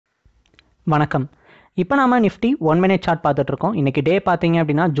வணக்கம். இப்போ நாம நிஃப்டி 1 மினிட் சார்ட் பார்த்துட்டு இருக்கோம். இன்னைக்கு டே பார்த்தீங்க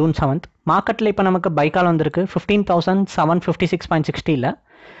அப்படின்னா ஜூன் 7th. மார்க்கெட்டில் இப்போ நமக்கு பை கால் வந்திருக்கு 15,756.60ல்.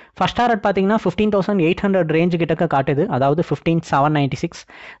 ஃபர்ஸ்ட் டாரட் பார்த்தீங்கன்னா 15,800 ரேஞ்சு கிட்டக்க காட்டுது, அதாவது 15,796.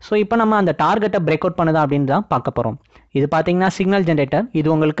 ஸோ இப்போ நம்ம அந்த டார்கெட்டை பிரேக் அவுட் பண்ணுதா அப்படின்னு தான் பார்க்க போகிறோம். இது பார்த்தீங்கன்னா சிக்னல் ஜென்ரேட்டர். இது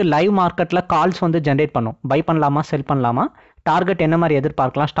உங்களுக்கு லைவ் மார்க்கெட்டில் கால்ஸ் வந்து ஜென்ரேட் பண்ணும். பை பண்ணலாமா, செல் பண்ணலாமா, டார்கெட் என்ன மாதிரி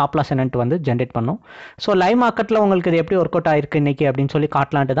எதிர்பார்க்கலாம், ஸ்டாப் லாஸ் என்னன்ட்டு வந்து ஜென்ரேட் பண்ணும். ஸோ லைவ் மார்க்கெட்டில் உங்களுக்கு இது எப்படி ஒர்க் அவுட் ஆயிருக்கு இன்னைக்கு அப்படின்னு சொல்லி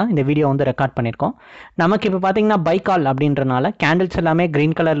காட்டலான்ட்டு தான் இந்த வீடியோ வந்து ரெக்கார்ட் பண்ணியிருக்கோம். நமக்கு இப்போ பார்த்தீங்கன்னா பை கால் அப்படின்றனால கேண்டில்ஸ் எல்லாமே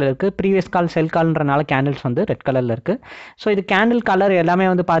க்ரீன் கலரில் இருக்குது. ப்ரீவியஸ் கால் செல் கால்ன்றனால கேண்டில்ஸ் வந்து ரெட் கலரில் இருக்குது. ஸோ இது கேண்டில் கலர் எல்லாமே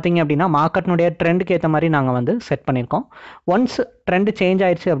வந்து பார்த்தீங்க அப்படின்னா மார்க்கெட்னுடைய ட்ரெண்டுக்கு ஏற்ற மாதிரி நாங்கள் வந்து செட் பண்ணியிருக்கோம். ஒன்ஸ் ட்ரெண்டு சேஞ்ச்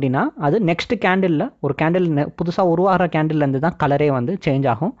ஆயிடுச்சு அப்படின்னா அது நெக்ஸ்ட் கேண்டிலில் ஒரு கேண்டில் புதுசாக உருவாகிற கேண்டில்லேருந்து தான் கலரே வந்து சேஞ்ச்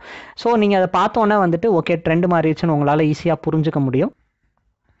ஆகும். ஸோ நீங்கள் அதை பார்த்தோன்னே வந்துட்டு ஓகே ட்ரெண்டு மாறிடுச்சுன்னு உங்களால் ஈஸியாக புரிஞ்சுக்க முடியும்.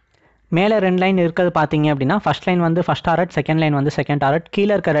 மேலே 2 லைன் இருக்கிறது பார்த்தீங்க அப்படின்னா ஃபர்ஸ்ட் லைன் வந்து ஃபர்ஸ்ட் டாரட், செகண்ட் லைன் வந்து செகண்ட் டாரட்,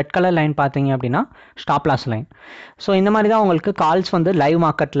 கீழே இருக்க ரெட் கலர் லைன் பார்த்தீங்க அப்படின்னா ஸ்டாப் லாஸ் லைன். ஸோ இந்த மாதிரி தான் உங்களுக்கு கால்ஸ் வந்து லைவ்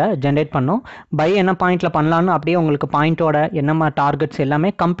மார்க்கெட்டில் ஜென்ரேட் பண்ணும். பை என்ன பாயிண்ட்டில் பண்ணலான்னு அப்படியே உங்களுக்கு பாயிண்ட்டோட என்னமா டார்கெட்ஸ்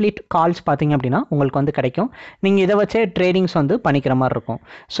எல்லாமே கம்ப்ளீட் கால்ஸ் பார்த்தீங்க அப்படின்னா உங்களுக்கு வந்து கிடைக்கும். நீங்கள் இதை வச்சே ட்ரேடிங்ஸ் வந்து பண்ணிக்கிற மாதிரி இருக்கும்.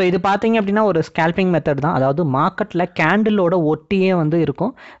 ஸோ இது பார்த்தீங்க அப்படின்னா ஒரு ஸ்கேல்பிங் மெத்தட் தான். அதாவது மார்க்கெட்டில் கேண்டிலோட ஒட்டியே வந்து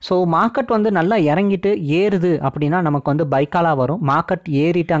இருக்கும். ஸோ மார்க்கெட் வந்து நல்லா இறங்கிட்டு ஏறுது அப்படின்னா நமக்கு வந்து பைக்காலாக வரும். மார்க்கெட்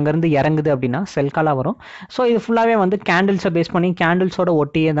ஏறிட்டு அங்கேருந்து இறங்குது அப்படின்னா செல் காலாக வரும். ஸோ இது ஃபுல்லாகவே வந்து கேண்டில்ஸை பேஸ் பண்ணி கேண்டில்ஸோட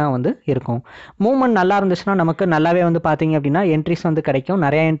ஒட்டியே தான் வந்து இருக்கும். மூவ்மெண்ட் நல்லா இருந்துச்சுன்னா நமக்கு நல்லாவே வந்து பார்த்தீங்க அப்படின்னா என்ட்ரிஸ் வந்து கிடைக்கும்,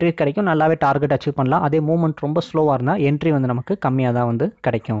 நிறைய என்ட்ரி கிடைக்கும், நல்லாவே டார்கெட் அச்சீவ் பண்ணலாம். அதே மூவ்மெண்ட் ரொம்ப ஸ்லோவாக இருந்தால் என்ட்ரி வந்து நமக்கு கம்மியாக தான் வந்து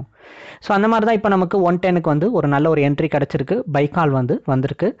கிடைக்கும். ஸோ அந்த மாதிரி தான் இப்போ நமக்கு 110க்கு வந்து ஒரு நல்ல ஒரு என்ட்ரி கிடச்சிருக்கு. பை கால் வந்து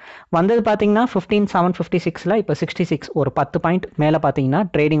வந்திருக்கு. வந்தது பார்த்தீங்கன்னா 15,756ல் இப்போ 66 ஒரு 10 பாயிண்ட் மேலே பார்த்தீங்கன்னா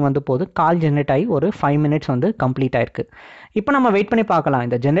ட்ரேடிங் வந்து போகுது. கால் ஜென்ரேட் ஆகி ஒரு 5 மினிட்ஸ் வந்து கம்ப்ளீட் ஆயிருக்கு. இப்போ நம்ம வெயிட் பண்ணி பார்க்கலாம்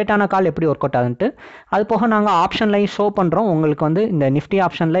இந்த ஜென்ரேட் ஆன கால் எப்படி ஒர்க் அவுட் ஆகுதுன்ட்டு. அது போக நாங்கள் ஆப்ஷன்லையும் ஷோ பண்ணுறோம் உங்களுக்கு வந்து இந்த நிஃப்டி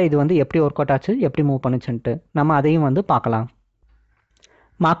ஆப்ஷனில் இது வந்து எப்படி ஒர்க் அவுட் ஆச்சு, எப்படி மூவ் பண்ணுச்சுன்ட்டு நம்ம அதையும் வந்து பார்க்கலாம்.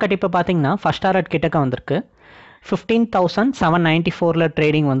 மார்க்கெட் இப்போ பார்த்தீங்கன்னா ஃபர்ஸ்ட் டாரட் கிட்டக்க வந்திருக்கு. 15,794ல்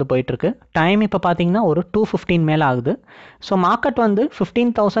ட்ரேடிங் வந்து போயிட்டுருக்கு. டைம் இப்போ பார்த்தீங்கன்னா ஒரு 2:15 மேலே ஆகுது. ஸோ மார்க்கெட் வந்து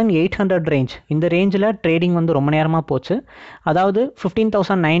 15,800 ரேஞ்ச், இந்த ரேஞ்சில் ட்ரேடிங் வந்து ரொம்ப நேரமாக போச்சு. அதாவது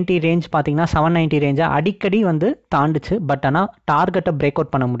 15,090 ரேஞ்ச் பார்த்தீங்கன்னா 790 ரேஞ்சை அடிக்கடி வந்து தாண்டுச்சு. பட் ஆனால் டார்கெட்டை பிரேக்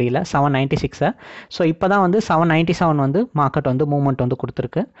அவுட் பண்ண முடியல 796. ஸோ இப்போ தான் வந்து 797 வந்து மார்க்கெட் வந்து மூவ்மெண்ட் வந்து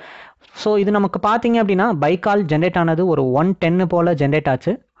கொடுத்துருக்கு. ஸோ இது நமக்கு பார்த்தீங்க அப்படின்னா பைக்கால் ஜென்ரேட் ஆனது ஒரு 110 போல் ஜென்ரேட்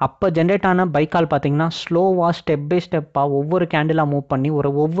ஆச்சு. அப்போ ஜென்ரேட் ஆன பைக்கால் பார்த்தீங்கன்னா ஸ்லோவாக ஸ்டெப் பை ஸ்டெப்பாக ஒவ்வொரு கேண்டிலாக மூவ் பண்ணி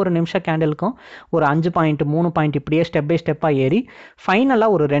ஒவ்வொரு நிமிஷம் கேண்டிலுக்கும் ஒரு 5 பாயிண்ட் 3 பாயிண்ட் இப்படியே ஸ்டெப் பை ஸ்டெப்பாக ஏறி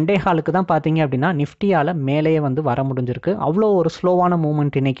ஃபைனலாக ஒரு 2.25 தான் பார்த்தீங்க அப்படின்னா நிஃப்டியால் மேலேயே வந்து வர முடிஞ்சிருக்கு. அவ்வளோ ஒரு ஸ்லோவான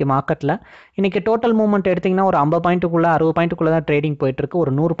மூவ்மெண்ட் இன்றைக்கி மார்க்கெட்டில். இன்றைக்கி டோட்டல் மூவ்மெண்ட் எடுத்திங்கன்னா ஒரு 50 பாயிண்ட்டுக்குள்ளே 60 பாயிண்ட்டுக்குள்ளே தான் ட்ரேடிங் போயிட்டுருக்கு.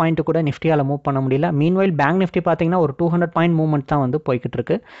 ஒரு 100 பாயிண்ட் கூட நிஃப்டியால் மூவ் பண்ண முடியல. மீன்வைல் பேங்க் நிஃப்டி பார்த்தீங்கன்னா ஒரு 200 பாயிண்ட் மூவ்மெண்ட் தான் வந்து போய்கிட்டு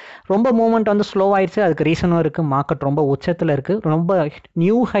இருக்கு. ரொம்ப மூவ்மெண்ட் வந்து ஸ்லோ ஆயிடுச்சு. அதுக்கு ரீசனும் இருக்குது. மார்க்கெட் ரொம்ப உச்சத்தில் இருக்குது. ரொம்ப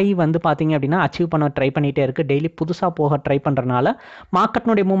நியூ ஹை வந்து பார்த்தீங்க அப்படின்னா அச்சீவ் பண்ண ட்ரை பண்ணிகிட்டே இருக்குது. டெய்லி புதுசாக போக ட்ரை பண்ணுறதுனால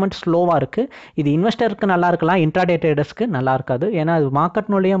மார்க்கெட்னுடைய மூவ்மெண்ட் ஸ்லோவாக இருக்குது. இது இன்வெஸ்டருக்கு நல்லா இருக்கலாம், இன்ட்ராடே ட்ரேடர்ஸ்க்கு நல்லா இருக்காது. ஏன்னா அது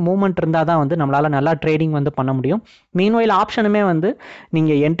மார்க்கெட்னுடைய மூவ்மெண்ட் இருந்தால் தான் வந்து நம்மளால் நல்லா ட்ரேடிங் வந்து பண்ண முடியும். மீன்வைல் ஆப்ஷனுமே வந்து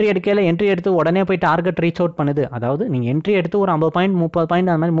நீங்கள் என்ட்ரி எடுத்து உடனே போய் டார்கெட் ரீச் அவுட் பண்ணுது. அதாவது நீங்கள் என்ட்ரி எடுத்து ஒரு 50 பாயிண்ட் 30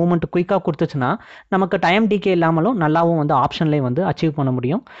 பாயிண்ட் அந்த மாதிரி மூவ்மெண்ட் குயிக்காக கொடுத்துச்சுன்னா நமக்கு டைம் டிகே இல்லாமலும் நல்லாவும் வந்து ஆப்ஷன்லேயே வந்து அச்சீவ் பண்ண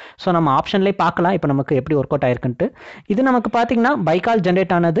முடியும். ஸோ நம்ம ஆப்ஷன்லேயே பார்க்கலாம் இப்போ நமக்கு எப்படி ஒர்க் அவுட் ஆயிருக்குன்ட்டு. இது நமக்கு பார்த்தீங்கன்னா பைக்கால் ஜென்ரேட்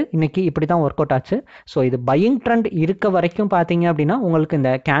ஆனது இன்னைக்கு இப்படி தான் ஒர்க் அவுட் ஆச்சு. ஸோ இது பையிங் ட்ரெண்ட் இருக்க வரைக்கும் பார்த்தீங்க அப்படின்னா உங்களுக்கு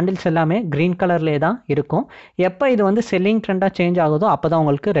இந்த கேண்டில்ஸ் எல்லாமே கிரீன் கலர்லேயே தான் இருக்கும். எப்போ இது வந்து செல்லிங் ட்ரெண்டாக சேஞ்ச் ஆகுதோ அப்போ தான்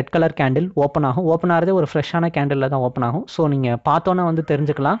உங்களுக்கு ரெட் கலர் கேண்டில் ஓப்பன் ஆகும். ஓப்பன் ஆகிறதே ஒரு ஃப்ரெஷ்ஷான கேண்டிலில் தான் ஓப்பன் ஆகும். ஸோ நீங்கள் பார்த்தோன்னே வந்து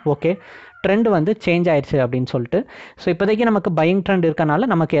தெரிஞ்சுக்கலாம் ஓகே ட்ரெண்ட் வந்து சேஞ்ச் ஆயிடுச்சு அப்படின்னு சொல்லிட்டு. ஸோ இப்போதைக்கு நமக்கு பையிங் ட்ரெண்ட் இருக்கனால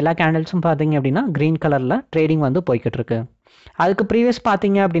நமக்கு எல்லா கேண்டில்ஸும் பார்த்தீங்க அப்படின்னா கிரீன் கலரில் ட்ரேடிங் வந்து போய்கிட்டு இருக்கு. அதுக்கு ப்ரீவியஸ்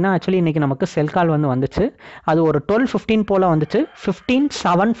பார்த்தீங்க அப்படின்னா ஆக்சுவலி இன்றைக்கி நமக்கு செல் கால் வந்து வந்துச்சு. அது ஒரு 12:15 போல் வந்துச்சு.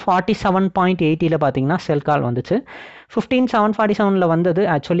 15,747.80ல் பார்த்தீங்கன்னா செல் கால் வந்துச்சு. 15,747ல் வந்தது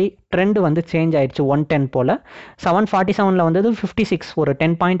ஆக்சுவலி ட்ரெண்டு வந்து சேஞ்ச் ஆயிடுச்சு 110 போல். 747ல் வந்தது 56 ஒரு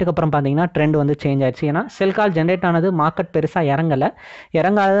 10 பாயிண்ட்டுக்கு அப்புறம் பார்த்தீங்கன்னா ட்ரெண்ட் வந்து சேஞ்ச் ஆயிடுச்சு. ஏன்னா செல் கால் ஜென்ரேட் ஆனது மார்க்கெட் பெருசாக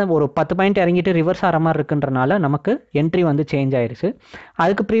இறங்காத ஒரு 10 பாயிண்ட் இறங்கிட்டு ரிவர்ஸ் ஆகிற மாதிரி இருக்குன்றனால நமக்கு என்ட்ரி வந்து சேஞ்ச் ஆயிடுச்சு.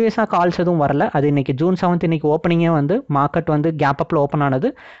 அதுக்கு ப்ரீவியஸாக கால்ஸ் எதுவும் வரல. அது இன்றைக்கி ஜூன் 7th இன்னைக்கு ஓப்பனிங்கே வந்து மார்க்கெட் வந்து கேப் அப்பில் ஓப்பன் ஆனது.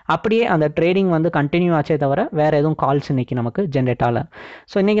 அப்படியே அந்த ட்ரேடிங் வந்து கண்டினியூ ஆச்சே தவிர வேறு எதுவும் கால்ஸ் இன்றைக்கி நமக்கு ஜென்ரேட் ஆகலை.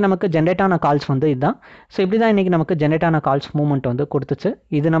 ஸோ இன்றைக்கி நமக்கு ஜென்ரேட் ஆன கால்ஸ் வந்து இதுதான். ஸோ இப்படி தான் இன்றைக்கி நமக்கு ஜென்ரேட் ஆன கால்ஸ் மூவ்மெண்ட் வந்து கொடுத்துச்சு.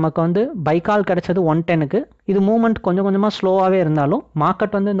 இது நமக்கு வந்து பை கால் கிடைச்சது 110க்கு. இது மூவ்மெண்ட் கொஞ்சம் கொஞ்சமாக ஸ்லோவாகவே இருந்தாலும்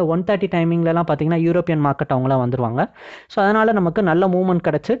மார்க்கெட் வந்து இந்த 130 டைமிங்லலாம் பார்த்தீங்கன்னா யூரோப்பியன் மார்க்கெட் அவங்களாம் வந்துருவாங்க. ஸோ அதனால் நமக்கு நல்ல மூவ்மெண்ட்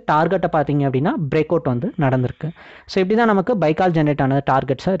கிடச்சி டார்கெட்டை பார்த்தீங்க அப்படின்னா பிரேக் அவுட் வந்து நடந்திருக்கு. ஸோ இப்படி தான் நமக்கு பை கால் ஜென்ரேட் ஆன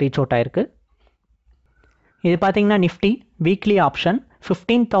டார்கெட்ஸை ரீச் அவுட் ஆயிருக்கு. இது பார்த்தீங்கன்னா Nifty weekly option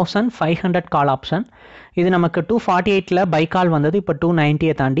 15,500 call option. இது நமக்கு 248ல் பை கால் வந்தது, இப்போ 290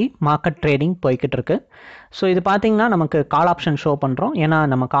 தாண்டி மார்க்கெட் ட்ரேடிங் போய்கிட்டு இருக்கு. ஸோ இது பார்த்தீங்கன்னா நமக்கு கால் ஆப்ஷன் ஷோ பண்ணுறோம், ஏன்னா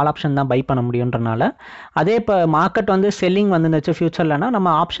நம்ம கால் ஆப்ஷன் தான் பை பண்ண முடியுன்றனால. அதே இப்போ மார்க்கெட் வந்து செல்லிங் வந்துருந்துச்சு ஃபியூச்சர்லனா நம்ம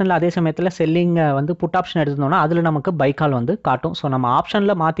ஆப்ஷனில் அதே சமயத்தில் செல்லிங்கை வந்து புட் ஆப்ஷன் எடுத்துருந்தோம்னா அதில் நமக்கு பை கால் வந்து காட்டும். ஸோ நம்ம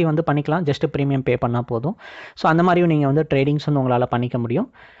ஆப்ஷனில் மாற்றி வந்து பண்ணிக்கலாம், ஜஸ்ட் ப்ரீமியம் பே பண்ணால் போதும். ஸோ அந்த மாதிரியும் நீங்கள் வந்து ட்ரேடிங்ஸ் வந்து உங்களால் பண்ணிக்க முடியும்.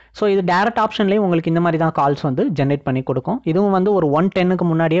 ஸோ இது டேரக்ட் ஆப்ஷன்லேயும் உங்களுக்கு இந்த மாதிரி தான் கால்ஸ் வந்து ஜென்ரேட் பண்ணி கொடுக்கும். இதுவும் வந்து ஒரு 110க்கு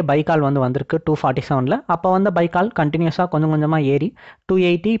முன்னாடியே பை கால் வந்து வந்திருக்கு 247ல். அப்போ வந்து பை கால் கண்டினியூஸாக கொஞ்சம் கொஞ்சமாக ஏறி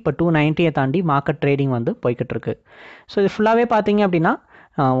 280 இப்போ 290 தாண்டி மார்க்கெட் ட்ரேடிங் வந்து போய்கிட்டு இருக்கு. ஸோ இது ஃபுல்லாகவே பார்த்தீங்க அப்படின்னா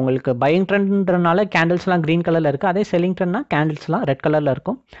உங்களுக்கு பையிங் ட்ரெண்ட்ன்றனால கேண்டில்ஸ்லாம் க்ரீன் கலரில் இருக்குது, அதே செல்லிங் ட்ரெண்ட்னா கேண்டில்ஸ்லாம் ரெட் கலரில்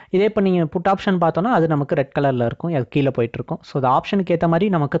இருக்கும். இதே இப்போ நீங்கள் புட் ஆப்ஷன் பார்த்தோன்னா அது நமக்கு ரெட் கலரில் இருக்கும், அது கீழே போயிட்டுருக்கும். ஸோ அது ஆப்ஷனுக்கு ஏற்ற மாதிரி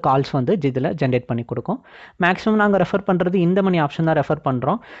நமக்கு கால்ஸ் வந்து இதில் ஜென்ரேட் பண்ணி கொடுக்கும். மேக்ஸிமம் நாங்கள் ரெஃபர் பண்ணுறது இந்த மணி ஆப்ஷன் தான் ரெஃபர்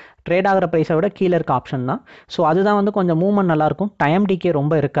பண்ணுறோம். ட்ரேட் ஆகிற ப்ரைஸை விட கீழே இருக்க ஆப்ஷன் தான். ஸோ அதுதான் வந்து கொஞ்சம் மூவ்மெண்ட் நல்லாயிருக்கும், டைம் டிகே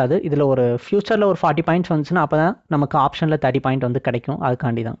ரொம்ப இருக்காது. இதில் ஒரு ஃபியூச்சரில் ஒரு 40 பாயிண்ட்ஸ் வந்துச்சுன்னா அப்போ தான் நமக்கு ஆப்ஷனில் 30 பாயிண்ட் வந்து கிடைக்கும்,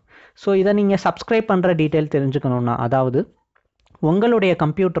 அதுக்காண்டி தான். ஸோ இதை நீங்கள் சப்ஸ்கிரைப் பண்ணுற டீட்டெயில் தெரிஞ்சுக்கணுன்னா, அதாவது உங்களுடைய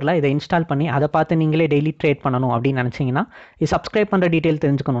கம்ப்யூட்டரில் இதை இன்ஸ்டால் பண்ணி அதை பார்த்து நீங்களே டெய்லி ட்ரேட் பண்ணணும் அப்படின்னு நினச்சிங்கன்னா, இது சப்ஸ்கிரைப் பண்ணுற டீட்டெயில்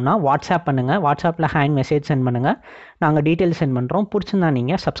தெரிஞ்சுக்கணுன்னா வாட்ஸ்அப் பண்ணுங்கள். வாட்ஸ்அப்பில் ஹேண்ட் மெசேஜ் சென்ட் பண்ணுங்கள், நாங்கள் டீட்டெயில் சென்ட் பண்ணுறோம். பிடிச்சிருந்தா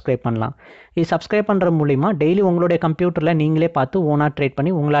நீங்கள் சப்ஸ்கிரைப் பண்ணலாம். இது சப்ஸ்கிரைப் பண்ணுற மூலிமா டெய்லி உங்களுடைய கம்ப்யூட்டரில் நீங்களே பார்த்து ஓனாக ட்ரேட்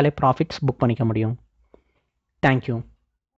பண்ணி உங்களாலே ப்ராஃபிட்ஸ் புக் பண்ணிக்க முடியும். தேங்க்யூ.